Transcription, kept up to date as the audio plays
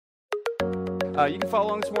You can follow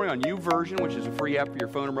along this morning on YouVersion, which is a free app for your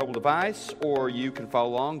phone or mobile device, or you can follow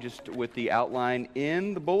along just with the outline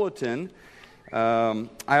in the bulletin. I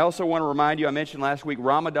also want to remind you, I mentioned last week,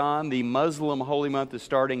 Ramadan, the Muslim holy month, is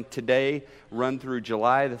starting today, run through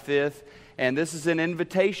July the 5th. And this is an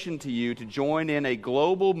invitation to you to join in a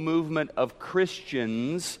global movement of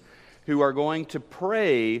Christians who are going to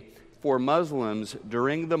pray for Muslims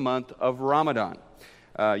during the month of Ramadan.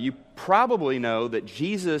 You probably know that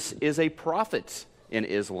Jesus is a prophet in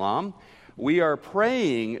Islam. We are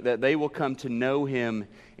praying that they will come to know Him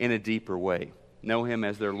in a deeper way, know Him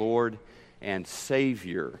as their Lord and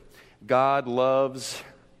Savior. God loves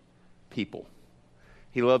people.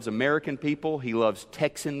 He loves American people. He loves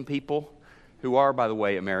Texan people, who are, by the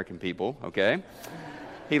way, American people, okay?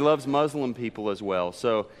 He loves Muslim people as well.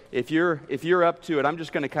 So if you're up to it, I'm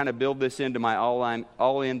just going to kind of build this into my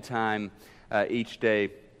all-in time each day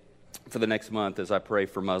for the next month as I pray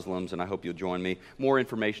for Muslims, and I hope you'll join me. More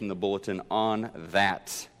information in the bulletin on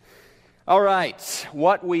that. All right,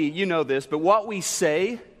 you know this, but what we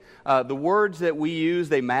say, the words that we use,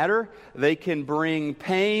 they matter. They can bring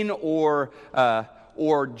pain or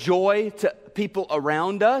joy to people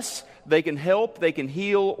around us. They can help, they can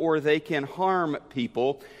heal, or they can harm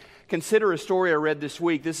people. Consider a story I read this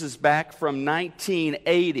week. This is back from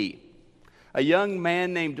 1980. A young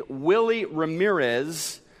man named Willie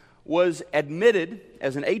Ramirez was admitted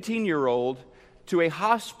as an 18-year-old to a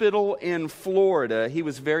hospital in Florida. He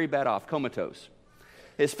was very bad off, comatose.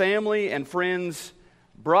 His family and friends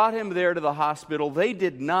brought him there to the hospital. They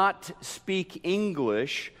did not speak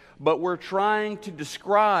English, but were trying to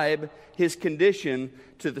describe his condition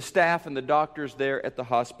to the staff and the doctors there at the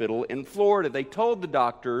hospital in Florida. They told the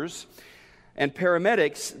doctors and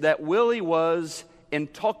paramedics that Willie was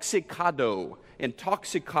intoxicado.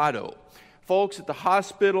 Folks at the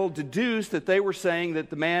hospital deduced that they were saying that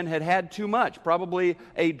the man had had too much, probably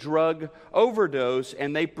a drug overdose,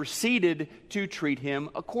 and they proceeded to treat him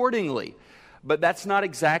accordingly. But that's not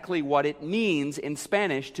exactly what it means in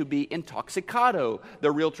Spanish to be intoxicado.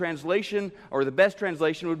 The real translation, or the best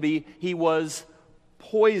translation, would be he was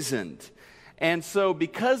poisoned. And so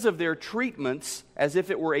because of their treatments, as if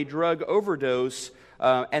it were a drug overdose,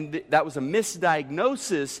 that was a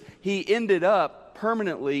misdiagnosis, he ended up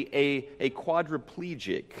permanently a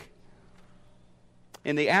quadriplegic.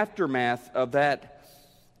 In the aftermath of that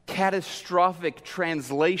catastrophic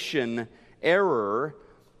translation error,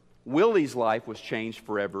 Willie's life was changed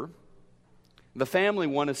forever. The family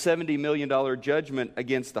won a $70 million judgment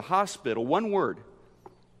against the hospital. One word,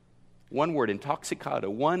 intoxicado,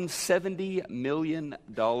 one $70 million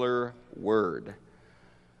word.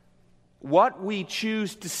 What we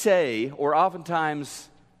choose to say, or oftentimes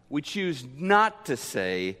we choose not to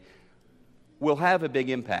say, will have a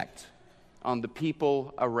big impact on the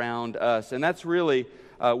people around us. And that's really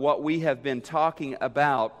what we have been talking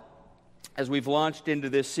about as we've launched into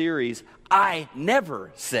this series. I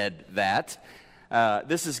never said that.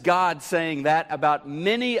 This is God saying that about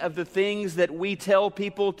many of the things that we tell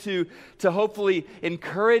people to hopefully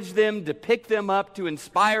encourage them, to pick them up, to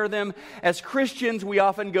inspire them. As Christians, we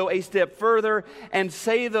often go a step further and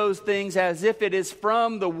say those things as if it is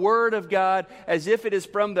from the Word of God, as if it is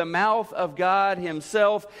from the mouth of God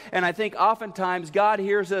Himself. And I think oftentimes God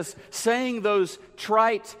hears us saying those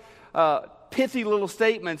trite, pithy little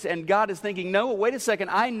statements, and God is thinking, no, wait a second,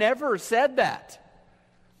 I never said that.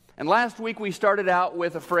 And last week we started out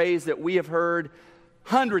with a phrase that we have heard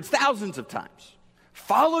hundreds, thousands of times.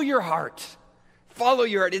 Follow your heart. Follow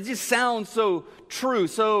your heart. It just sounds so true,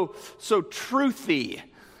 so truthy.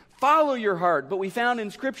 Follow your heart. But we found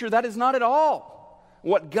in Scripture that is not at all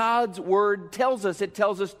what God's Word tells us. It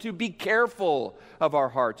tells us to be careful of our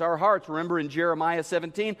hearts. Our hearts, remember in Jeremiah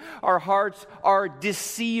 17, our hearts are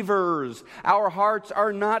deceivers. Our hearts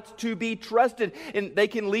are not to be trusted. And they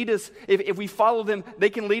can lead us, if we follow them, they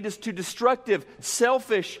can lead us to destructive,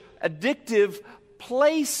 selfish, addictive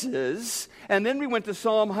places. And then we went to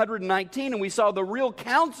Psalm 119 and we saw the real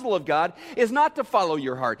counsel of God is not to follow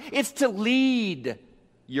your heart. It's to lead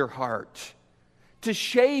your heart, to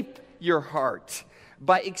shape your heart,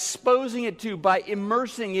 by exposing it to, by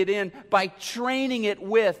immersing it in, by training it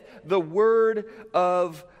with the Word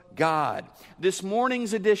of God. This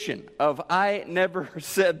morning's edition of I Never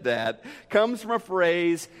Said That comes from a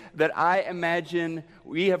phrase that I imagine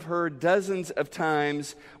we have heard dozens of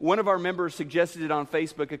times. One of our members suggested it on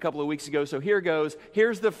Facebook a couple of weeks ago, so here goes.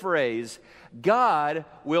 Here's the phrase: God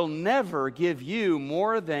will never give you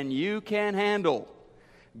more than you can handle.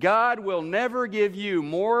 God will never give you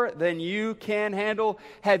more than you can handle.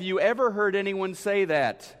 Have you ever heard anyone say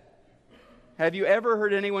that? Have you ever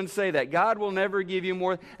heard anyone say that? God will never give you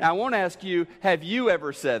more. And I won't ask you, have you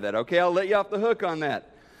ever said that? Okay, I'll let you off the hook on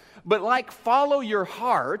that. But like follow your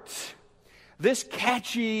heart, this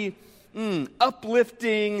catchy,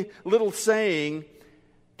 uplifting little saying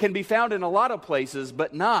can be found in a lot of places,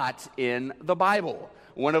 but not in the Bible.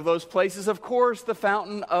 One of those places, of course, the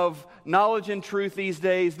fountain of knowledge and truth these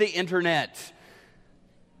days, the internet.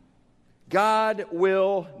 God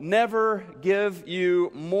will never give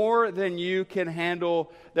you more than you can handle.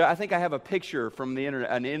 I think I have a picture from the internet.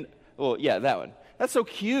 That one. That's so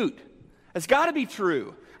cute. It's got to be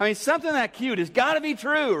true. I mean, something that cute has got to be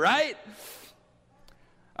true, right?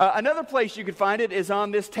 Another place you could find it is on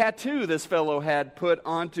this tattoo this fellow had put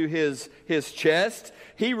onto his chest.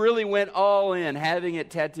 He really went all in having it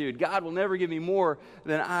tattooed. God will never give me more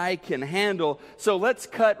than I can handle. So let's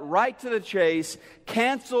cut right to the chase.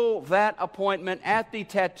 Cancel that appointment at the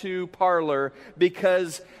tattoo parlor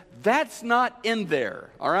because that's not in there,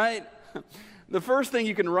 all right? The first thing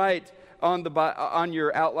you can write on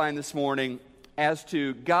your outline this morning as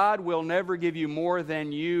to God will never give you more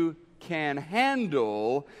than you can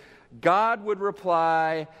handle, God would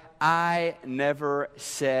reply, I never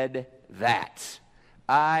said that.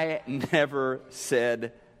 I never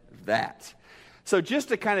said that. So just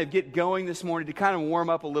to kind of get going this morning, to kind of warm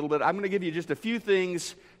up a little bit, I'm going to give you just a few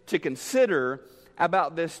things to consider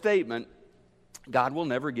about this statement. God will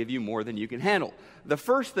never give you more than you can handle. The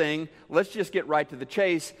first thing, let's just get right to the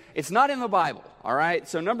chase. It's not in the Bible, all right?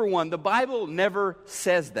 So number one, the Bible never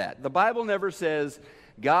says that. The Bible never says,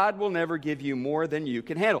 God will never give you more than you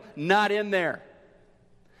can handle. Not in there.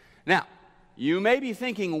 Now, you may be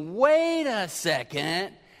thinking, wait a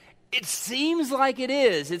second. It seems like it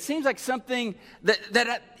is. It seems like something that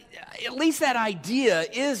at least that idea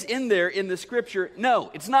is in there in the Scripture.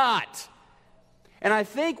 No, it's not. And I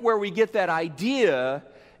think where we get that idea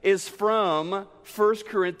is from 1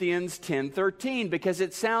 Corinthians 10:13, because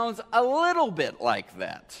it sounds a little bit like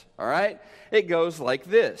that. All right? It goes like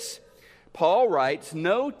this. Paul writes,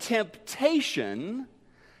 no temptation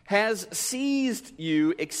has seized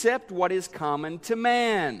you except what is common to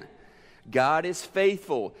man. God is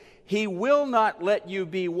faithful. He will not let you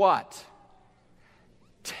be what?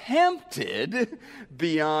 Tempted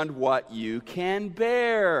beyond what you can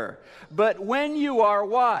bear. But when you are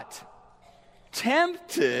what?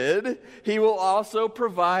 Tempted, He will also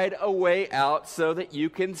provide a way out so that you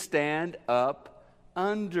can stand up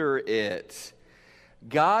under it.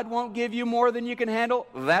 God won't give you more than you can handle.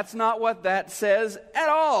 That's not what that says at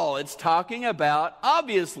all. It's talking about,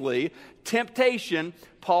 obviously, temptation.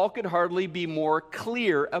 Paul could hardly be more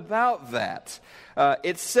clear about that.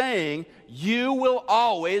 It's saying you will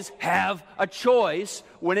always have a choice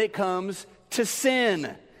when it comes to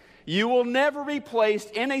sin. You will never be placed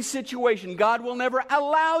in a situation, God will never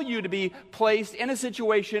allow you to be placed in a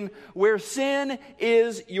situation where sin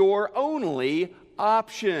is your only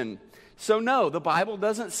option. So no, the Bible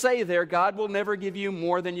doesn't say there, God will never give you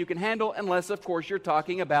more than you can handle, unless, of course, you're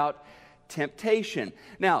talking about temptation.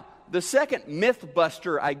 Now, the second myth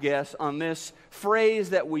buster, I guess, on this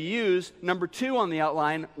phrase that we use, number 2 on the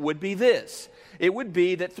outline, would be this. It would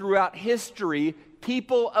be that throughout history,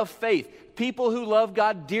 people of faith, people who love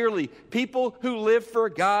God dearly, people who live for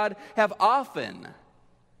God, have often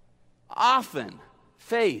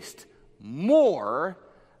faced more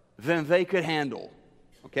than they could handle.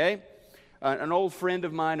 Okay? An old friend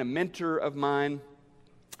of mine, a mentor of mine,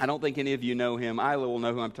 I don't think any of you know him. I will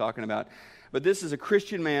know who I'm talking about. But this is a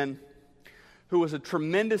Christian man who was a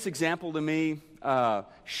tremendous example to me,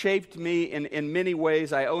 shaped me in many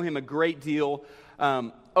ways. I owe him a great deal.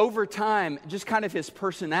 Over time, just kind of his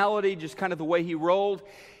personality, just kind of the way he rolled,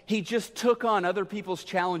 he just took on other people's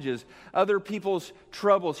challenges, other people's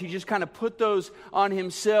troubles. He just kind of put those on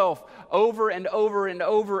himself over and over and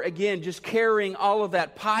over again, just carrying all of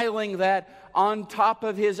that, piling that on top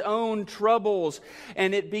of his own troubles.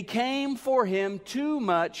 And it became for him too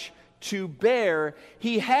much to bear.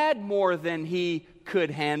 He had more than he could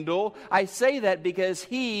handle. I say that because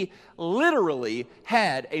he literally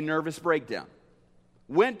had a nervous breakdown.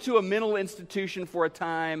 Went to a mental institution for a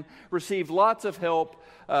time, received lots of help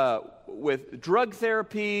with drug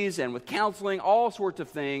therapies and with counseling, all sorts of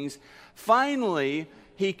things. Finally,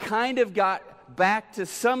 he kind of got back to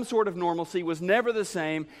some sort of normalcy, was never the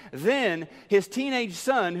same. Then his teenage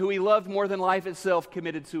son, who he loved more than life itself,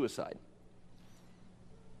 committed suicide.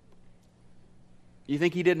 You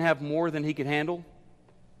think he didn't have more than he could handle?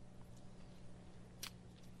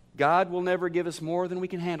 God will never give us more than we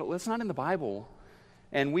can handle. That's not in the Bible.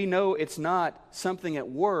 And we know it's not something at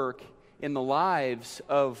work in the lives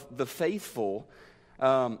of the faithful.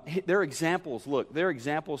 There are examples, there are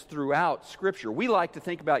examples throughout Scripture. We like to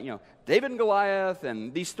think about, David and Goliath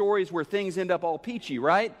and these stories where things end up all peachy,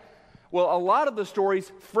 right? Well, a lot of the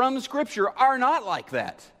stories from Scripture are not like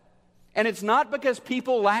that. And it's not because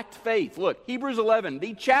people lacked faith. Look, Hebrews 11,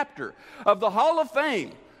 the chapter of the Hall of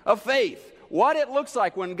Fame of faith, what it looks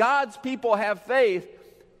like when God's people have faith.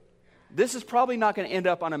 This is probably not going to end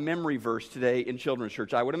up on a memory verse today in children's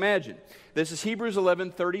church, I would imagine. This is Hebrews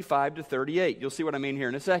 11, 35 to 38. You'll see what I mean here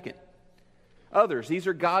in a second. Others, these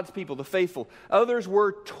are God's people, the faithful. Others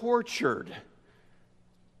were tortured,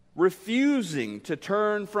 refusing to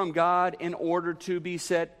turn from God in order to be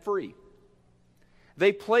set free.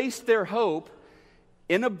 They placed their hope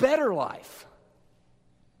in a better life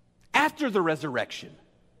after the resurrection.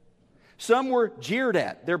 Some were jeered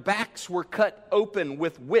at. Their backs were cut open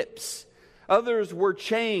with whips. Others were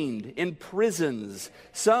chained in prisons.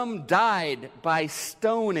 Some died by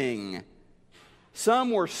stoning.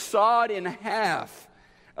 Some were sawed in half.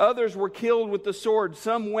 Others were killed with the sword.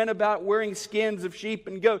 Some went about wearing skins of sheep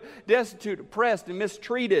and goat, destitute, oppressed, and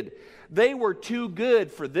mistreated. They were too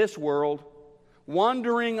good for this world,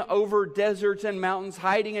 wandering over deserts and mountains,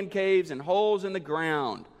 hiding in caves and holes in the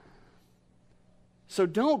ground. So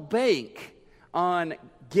don't bank on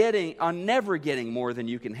never getting more than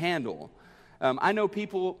you can handle. I know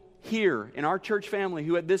people here in our church family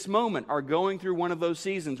who at this moment are going through one of those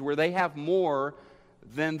seasons where they have more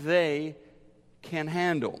than they can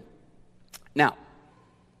handle. Now,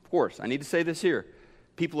 of course, I need to say this here.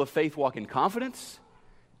 People of faith walk in confidence.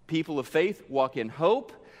 People of faith walk in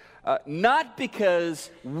hope. Not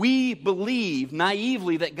because we believe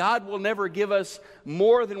naively that God will never give us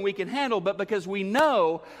more than we can handle, but because we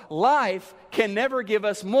know life can never give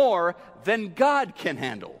us more than God can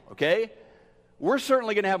handle, okay? We're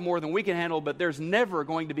certainly going to have more than we can handle, but there's never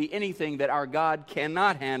going to be anything that our God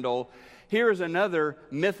cannot handle. Here's another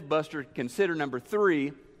myth buster to consider, number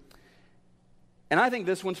 3. And I think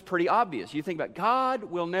this one's pretty obvious. You think about God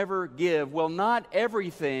will never give. Well, not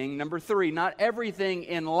everything, number 3, not everything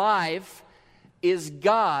in life is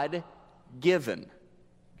God given.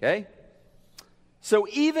 Okay? So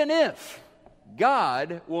even if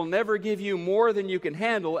God will never give you more than you can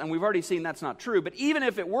handle, and we've already seen that's not true, but even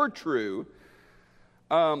if it were true,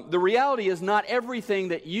 the reality is not everything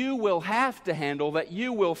that you will have to handle, that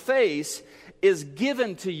you will face, is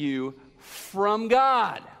given to you from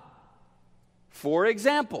God. For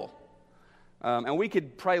example, and we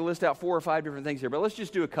could probably list out 4 or 5 different things here, but let's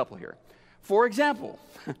just do a couple here. For example,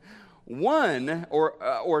 one, or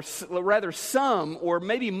rather some, or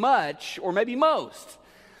maybe much, or maybe most,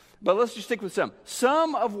 but let's just stick with some.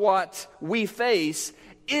 Some of what we face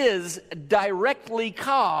is directly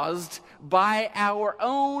caused by our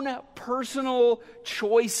own personal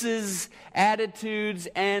choices, attitudes,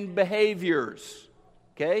 and behaviors.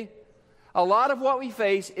 Okay? A lot of what we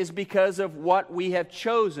face is because of what we have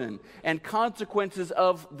chosen and consequences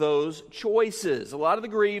of those choices. A lot of the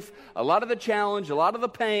grief, a lot of the challenge, a lot of the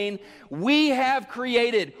pain, we have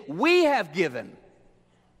created, we have given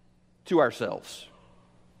to ourselves.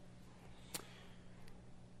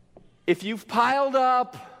 If you've piled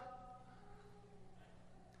up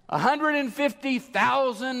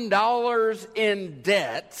 $150,000 in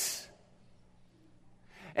debt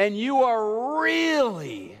and you are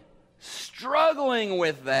really struggling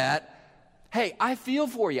with that, hey, I feel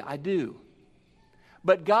for you, I do.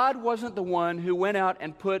 But God wasn't the one who went out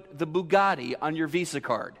and put the Bugatti on your Visa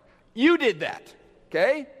card. You did that,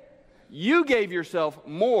 okay? You gave yourself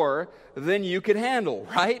more than you could handle,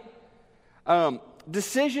 right?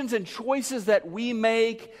 Decisions and choices that we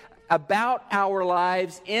make about our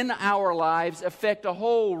lives, in our lives, affect a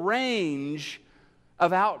whole range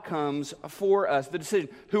of outcomes for us. The decision,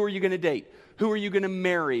 who are you going to date? Who are you going to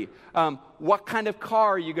marry? What kind of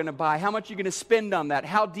car are you going to buy? How much are you going to spend on that?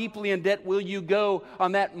 How deeply in debt will you go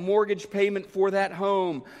on that mortgage payment for that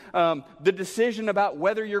home? The decision about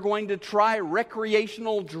whether you're going to try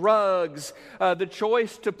recreational drugs. The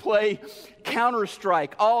choice to play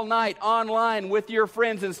Counter-Strike all night online with your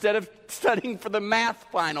friends instead of studying for the math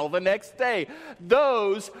final the next day.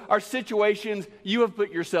 Those are situations you have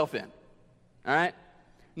put yourself in. All right?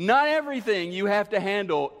 Not everything you have to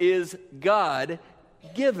handle is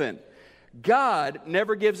God-given. God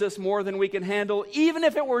never gives us more than we can handle, even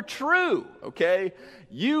if it were true, okay?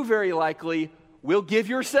 You very likely will give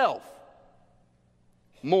yourself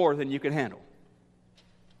more than you can handle.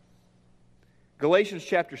 Galatians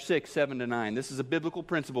chapter 6, 7 to 9. This is a biblical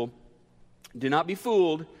principle. Do not be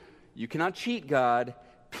fooled. You cannot cheat God.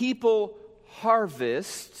 People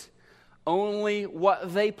harvest only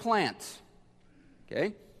what they plant.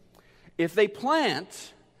 Okay? If they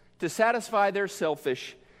plant to satisfy their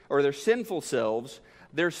selfish or their sinful selves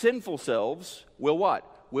will what?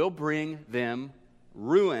 Will bring them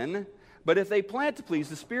ruin. But if they plant to please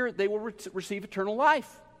the Spirit, they will receive eternal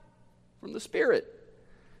life from the Spirit.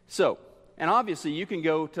 So, and obviously you can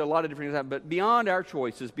go to a lot of different things, but beyond our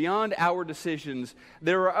choices, beyond our decisions,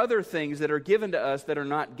 there are other things that are given to us that are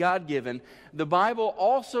not God-given. The Bible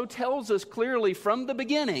also tells us clearly from the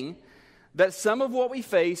beginning that some of what we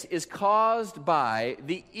face is caused by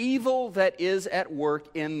the evil that is at work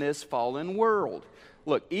in this fallen world.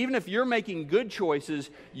 Look, even if you're making good choices,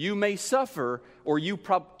 you may suffer, or you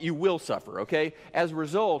will suffer, okay, as a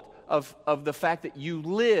result of the fact that you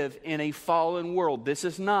live in a fallen world. This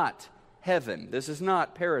is not heaven. This is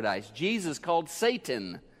not paradise. Jesus called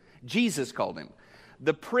Satan, Jesus called him,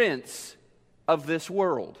 the prince of this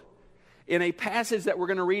world. In a passage that we're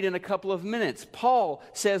going to read in a couple of minutes, Paul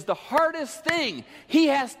says the hardest thing he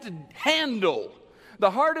has to handle,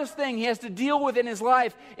 the hardest thing he has to deal with in his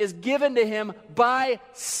life is given to him by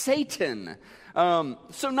Satan.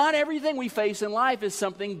 So not everything we face in life is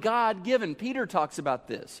something God-given. Peter talks about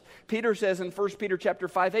this. Peter says in 1 Peter chapter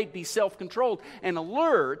 5:8, be self-controlled and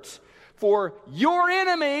alert, for your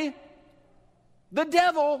enemy, the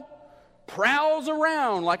devil, prowls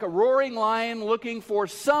around like a roaring lion looking for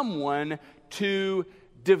someone to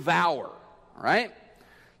devour. All right?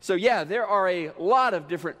 So yeah, there are a lot of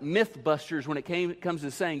different myth busters when it comes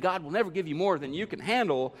to saying God will never give you more than you can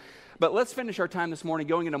handle. But let's finish our time this morning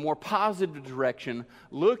going in a more positive direction,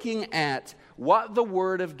 looking at what the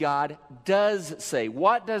Word of God does say.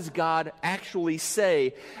 What does God actually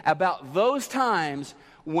say about those times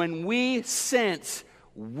when we sense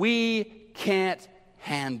we can't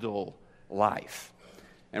handle life?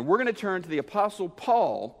 And we're going to turn to the Apostle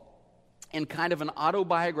Paul in kind of an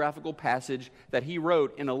autobiographical passage that he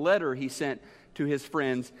wrote in a letter he sent to his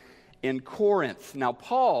friends in Corinth. Now,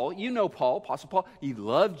 Paul, you know Paul, Apostle Paul, he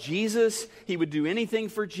loved Jesus. He would do anything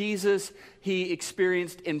for Jesus. He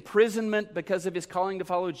experienced imprisonment because of his calling to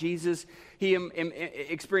follow Jesus. He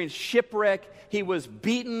experienced shipwreck. He was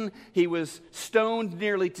beaten. He was stoned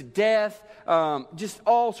nearly to death. Just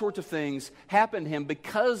all sorts of things happened to him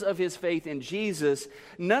because of his faith in Jesus.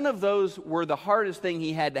 None of those were the hardest thing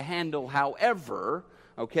he had to handle, however,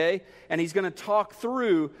 okay? And he's going to talk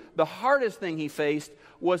through the hardest thing he faced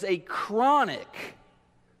was a chronic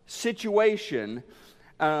situation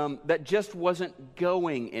that just wasn't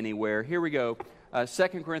going anywhere. Here we go. 2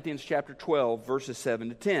 Corinthians chapter 12, verses 7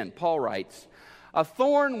 to 10. Paul writes, a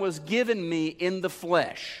thorn was given me in the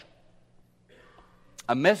flesh,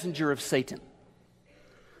 a messenger of Satan,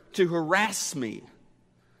 to harass me,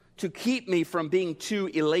 to keep me from being too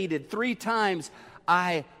elated. 3 times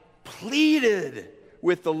I pleaded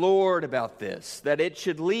with the Lord about this, that it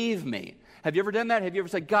should leave me. Have you ever done that? Have you ever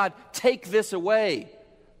said, God, take this away,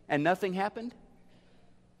 and nothing happened?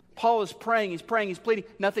 Paul is praying, he's pleading,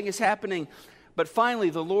 nothing is happening. But finally,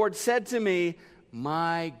 the Lord said to me,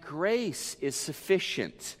 my grace is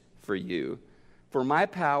sufficient for you, for my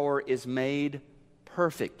power is made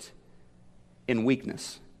perfect in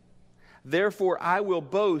weakness. Therefore, I will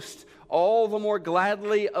boast all the more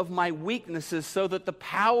gladly of my weaknesses, so that the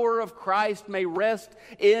power of Christ may rest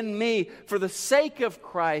in me. For the sake of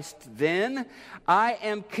Christ, then, I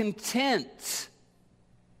am content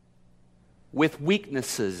with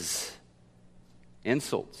weaknesses,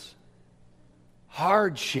 insults,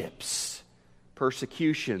 hardships,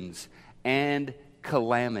 persecutions, and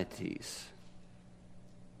calamities.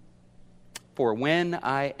 For when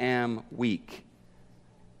I am weak,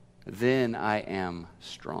 then I am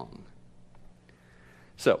strong.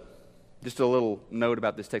 So, just a little note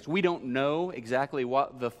about this text. We don't know exactly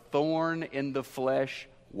what the thorn in the flesh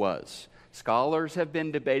was. Scholars have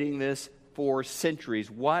been debating this for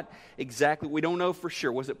centuries. What exactly? We don't know for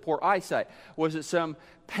sure. Was it poor eyesight? Was it some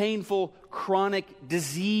painful chronic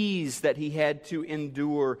disease that he had to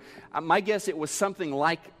endure? My guess it was something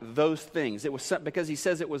like those things. It was because he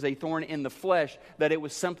says it was a thorn in the flesh, that it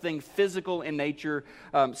was something physical in nature,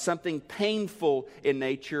 something painful in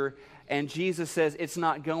nature. And Jesus says, it's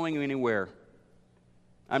not going anywhere.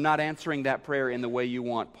 I'm not answering that prayer in the way you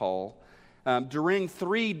want, Paul. During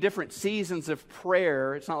 3 different seasons of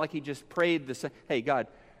prayer, it's not like he just prayed the same, hey, God,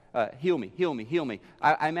 heal me, heal me, heal me.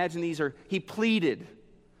 I imagine he pleaded.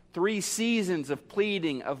 3 seasons of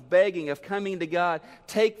pleading, of begging, of coming to God.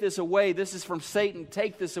 Take this away. This is from Satan.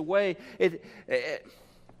 Take this away.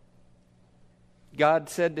 God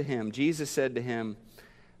said to him, Jesus said to him,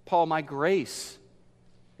 Paul, my grace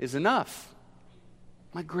is enough.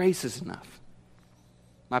 My grace is enough.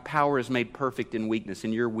 My power is made perfect in weakness,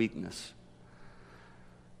 in your weakness.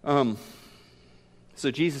 So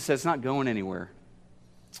Jesus says, it's not going anywhere.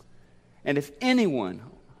 And if anyone,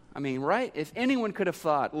 right? If anyone could have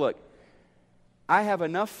thought, look, I have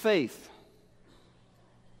enough faith.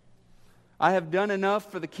 I have done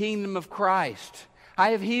enough for the kingdom of Christ. I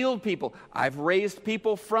have healed people. I've raised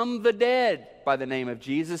people from the dead by the name of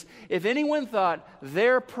Jesus. If anyone thought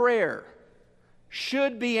their prayer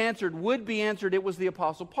should be answered, would be answered, it was the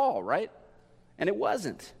Apostle Paul, right? And it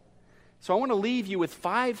wasn't. So I want to leave you with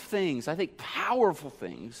 5 things, I think powerful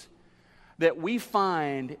things, that we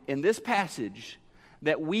find in this passage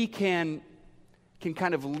that we can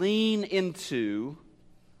kind of lean into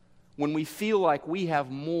when we feel like we have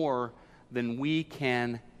more than we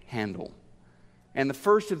can handle. And the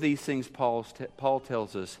first of these things Paul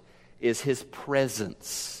tells us is his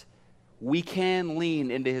presence. We can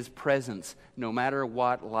lean into his presence no matter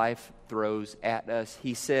what life throws at us.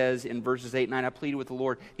 He says in verses 8 and 9, I pleaded with the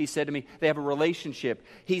Lord. He said to me, they have a relationship.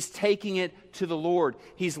 He's taking it to the Lord.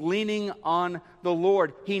 He's leaning on the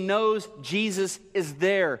Lord. He knows Jesus is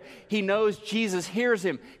there. He knows Jesus hears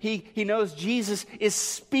him. He knows Jesus is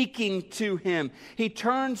speaking to him. He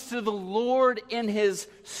turns to the Lord in his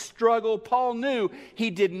struggle. Paul knew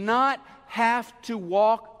he did not have to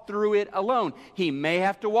walk through it alone. He may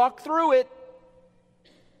have to walk through it,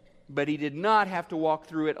 but he did not have to walk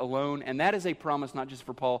through it alone. And that is a promise not just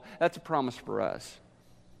for Paul, that's a promise for us.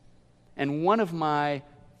 And one of my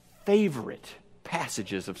favorite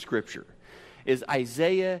passages of Scripture is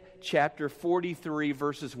Isaiah chapter 43,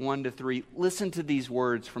 verses 1 to 3. Listen to these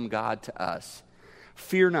words from God to us.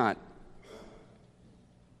 Fear not,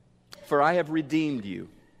 for I have redeemed you.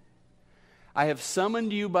 I have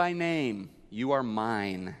summoned you by name. You are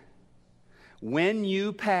mine. When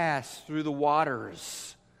you pass through the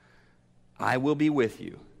waters, I will be with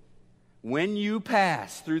you. When you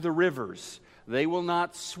pass through the rivers, they will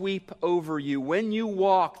not sweep over you. When you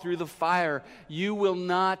walk through the fire, you will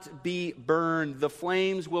not be burned. The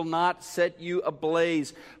flames will not set you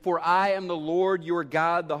ablaze. For I am the Lord your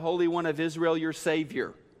God, the Holy One of Israel, your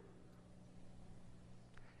Savior.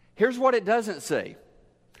 Here's what it doesn't say.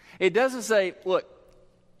 It doesn't say, look,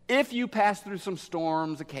 if you pass through some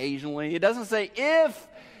storms occasionally. It doesn't say if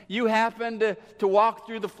you happen to walk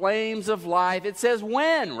through the flames of life. It says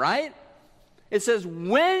when, right? It says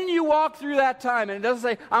when you walk through that time. And it doesn't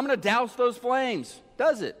say, I'm going to douse those flames.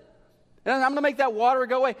 Does it? I'm going to make that water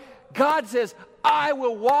go away. God says, I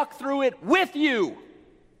will walk through it with you.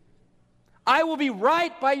 I will be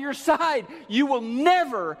right by your side. You will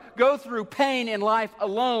never go through pain in life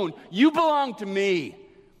alone. You belong to me.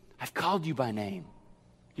 I've called you by name.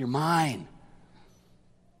 You're mine.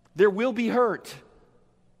 There will be hurt.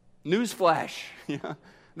 Newsflash.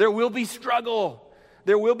 There will be struggle.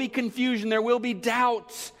 There will be confusion. There will be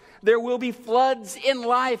doubts. There will be floods in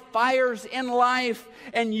life, fires in life,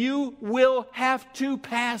 and you will have to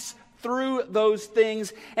pass through those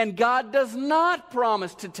things. And God does not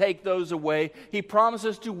promise to take those away. He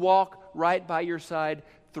promises to walk right by your side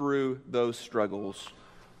through those struggles.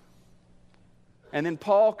 And then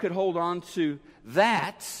Paul could hold on to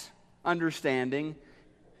that understanding.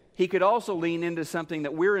 He could also lean into something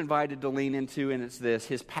that we're invited to lean into, and it's this,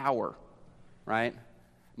 his power, right?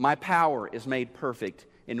 My power is made perfect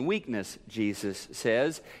in weakness, Jesus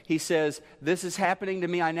says. He says, this is happening to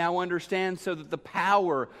me, I now understand, so that the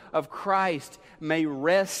power of Christ may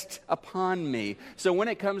rest upon me. So when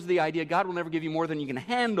it comes to the idea, God will never give you more than you can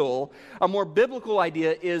handle, a more biblical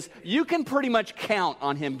idea is you can pretty much count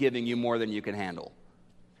on Him giving you more than you can handle.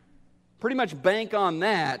 Pretty much bank on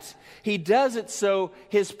that. He does it so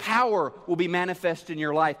His power will be manifest in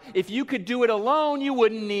your life. If you could do it alone, you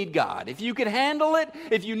wouldn't need God. If you could handle it,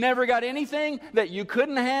 if you never got anything that you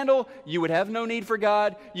couldn't handle, you would have no need for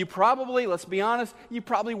God. You probably, let's be honest, you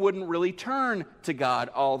probably wouldn't really turn to God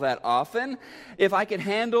all that often. If I could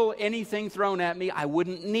handle anything thrown at me, I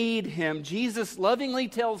wouldn't need Him. Jesus lovingly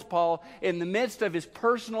tells Paul in the midst of his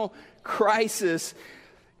personal crisis,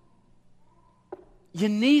 you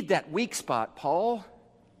need that weak spot, Paul.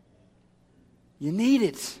 You need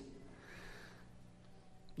it.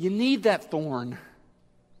 You need that thorn.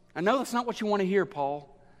 I know that's not what you want to hear,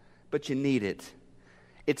 Paul, but you need it.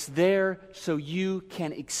 It's there so you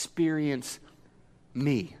can experience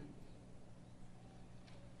me.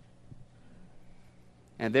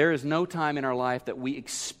 And there is no time in our life that we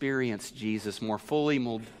experience Jesus more fully,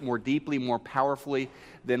 more deeply, more powerfully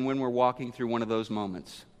than when we're walking through one of those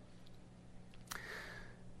moments.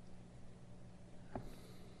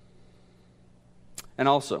 And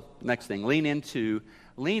also, next thing, lean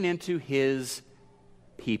into His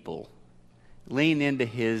people. Lean into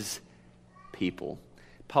His people.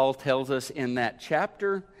 Paul tells us in that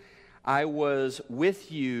chapter, I was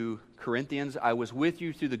with you Corinthians, I was with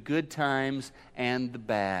you through the good times and the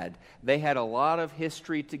bad. They had a lot of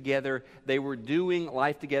history together. They were doing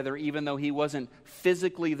life together, even though he wasn't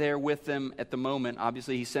physically there with them at the moment.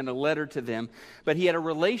 Obviously, he sent a letter to them. But he had a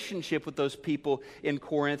relationship with those people in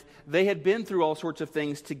Corinth. They had been through all sorts of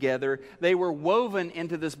things together. They were woven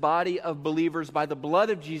into this body of believers by the blood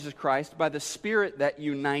of Jesus Christ, by the Spirit that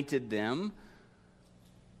united them.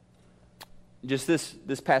 Just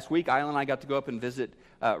this past week, Isla and I got to go up and visit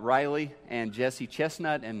Riley and Jesse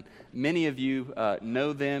Chestnut, and many of you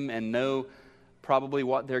know them and know probably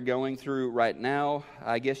what they're going through right now.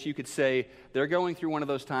 I guess you could say they're going through one of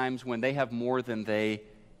those times when they have more than they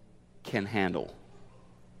can handle.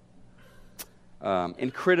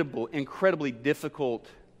 Incredibly difficult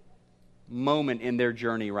moment in their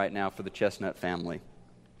journey right now for the Chestnut family.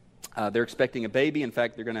 They're expecting a baby. In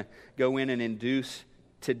fact, they're going to go in and induce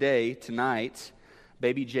tonight,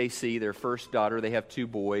 baby JC, their first daughter. They have 2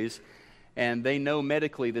 boys, and they know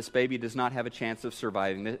medically this baby does not have a chance of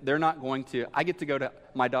surviving. They're not going to, I get to go to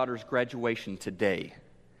my daughter's graduation today,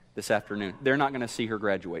 this afternoon. They're not going to see her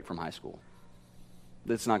graduate from high school.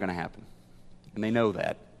 That's not going to happen, and they know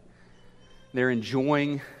that. They're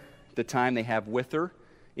enjoying the time they have with her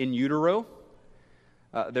in utero.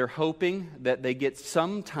 They're hoping that they get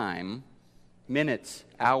some time, minutes,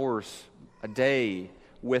 hours, a day,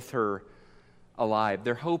 with her alive.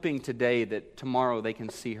 They're hoping today that tomorrow they can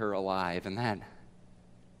see her alive, and that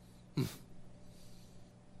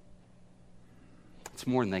it's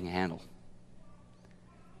more than they can handle.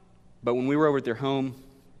 But when we were over at their home,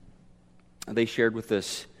 they shared with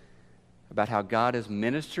us about how God has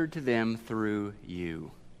ministered to them through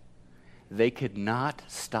you. They could not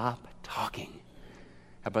stop talking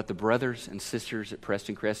about the brothers and sisters at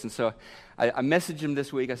Preston Crest. And so I messaged him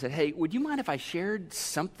this week. I said, hey, would you mind if I shared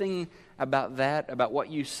something about that, about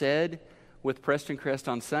what you said with Preston Crest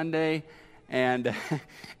on Sunday? And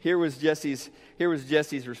here was Jesse's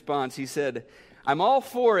response. He said, I'm all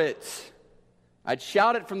for it. I'd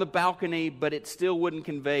shout it from the balcony, but it still wouldn't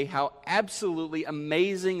convey how absolutely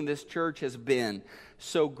amazing this church has been.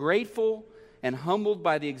 So grateful and humbled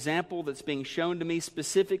by the example that's being shown to me,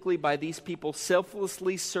 specifically by these people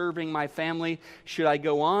selflessly serving my family. Should I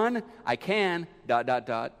go on? I can, ...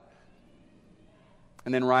 And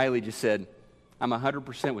then Riley just said, I'm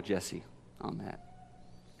 100% with Jesse on that.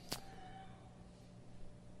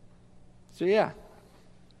 So yeah,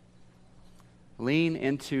 lean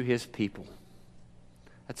into his people.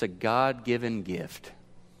 That's a God-given gift.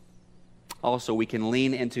 Also, we can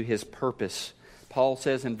lean into his purpose. Paul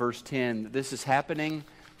says in verse 10 that this is happening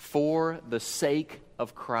for the sake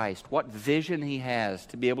of Christ. What vision he has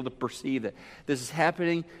to be able to perceive that this is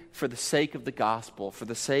happening for the sake of the gospel, for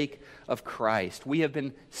the sake of Christ. We have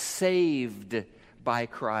been saved by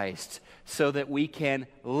Christ so that we can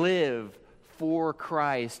live for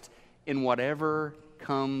Christ in whatever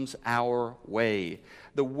comes our way.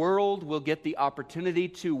 The world will get the opportunity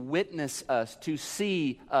to witness us, to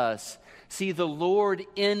see us, see the Lord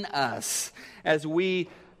in us as we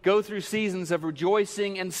go through seasons of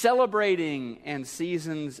rejoicing and celebrating and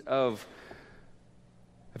seasons of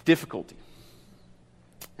difficulty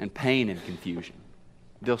and pain and confusion.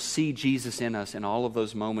 They'll see Jesus in us in all of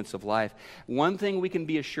those moments of life. One thing we can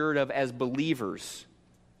be assured of as believers,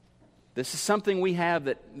 this is something we have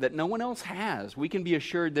that no one else has. We can be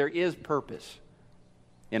assured there is purpose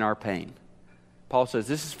in our pain. Paul says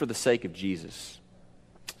this is for the sake of Jesus.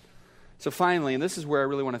 So finally, and this is where I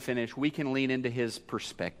really want to finish, we can lean into his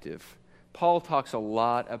perspective. Paul talks a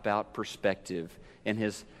lot about perspective in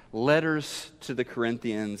his letters to the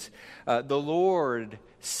Corinthians. The Lord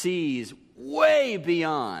sees way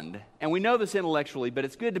beyond, and we know this intellectually, but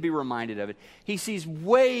it's good to be reminded of it. He sees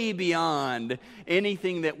way beyond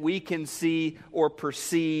anything that we can see or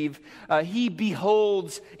perceive. He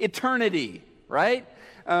beholds eternity, right?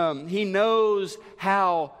 He knows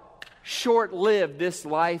how short-lived this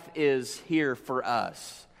life is here for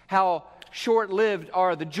us. How short-lived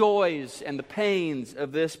are the joys and the pains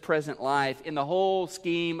of this present life. In the whole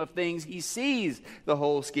scheme of things, he sees the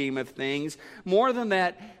whole scheme of things. More than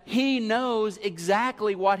that, he knows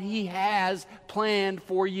exactly what he has planned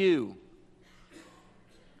for you.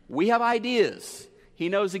 We have ideas. He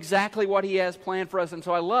knows exactly what he has planned for us. And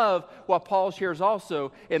so I love what Paul shares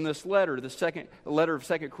also in this letter, the second letter of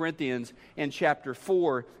 2 Corinthians in chapter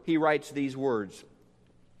 4. He writes these words.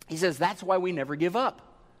 He says, that's why we never give up.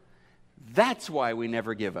 That's why we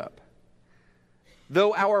never give up.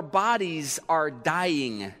 Though our bodies are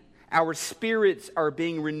dying, our spirits are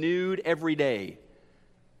being renewed every day.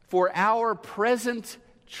 For our present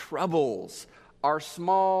troubles are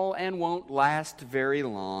small and won't last very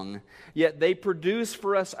long, yet they produce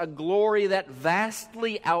for us a glory that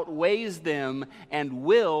vastly outweighs them and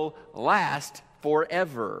will last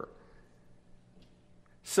forever.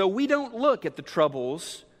 So we don't look at the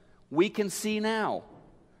troubles we can see now.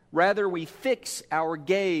 Rather, we fix our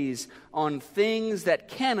gaze on things that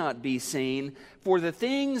cannot be seen, for the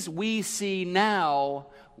things we see now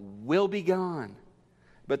will be gone,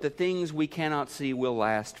 but the things we cannot see will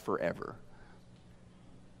last forever.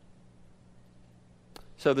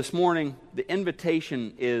 So this morning, the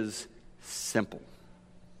invitation is simple.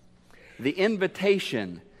 The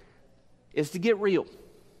invitation is to get real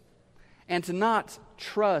and to not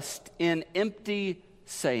trust in empty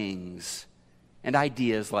sayings and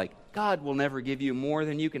ideas like, God will never give you more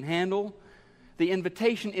than you can handle. The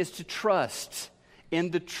invitation is to trust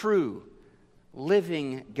in the true,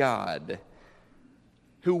 living God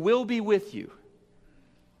who will be with you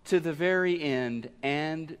to the very end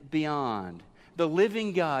and beyond. The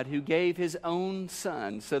living God who gave His own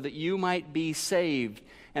Son so that you might be saved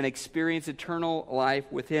and experience eternal life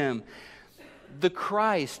with Him. The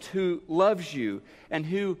Christ who loves you and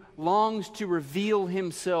who longs to reveal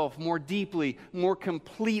Himself more deeply, more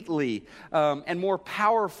completely, and more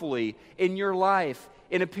powerfully in your life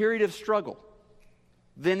in a period of struggle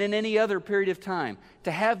than in any other period of time.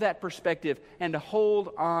 To have that perspective and to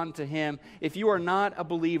hold on to Him. If you are not a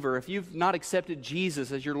believer, if you've not accepted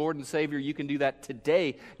Jesus as your Lord and Savior, you can do that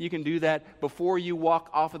today. You can do that before you walk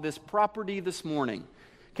off of this property this morning.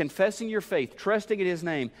 Confessing your faith, trusting in His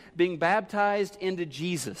name, being baptized into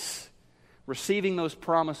Jesus, receiving those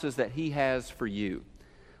promises that He has for you.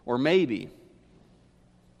 Or maybe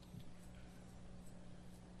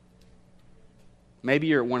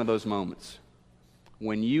you're at one of those moments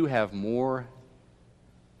when you have more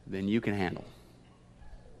than you can handle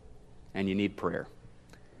and you need prayer.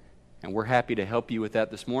 And we're happy to help you with that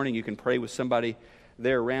this morning. You can pray with somebody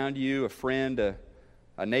there around you, a friend,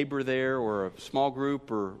 a neighbor there, or a small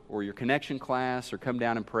group, or your connection class, or come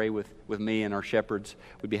down and pray with me and our shepherds.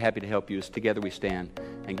 We'd be happy to help you as together we stand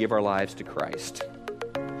and give our lives to Christ.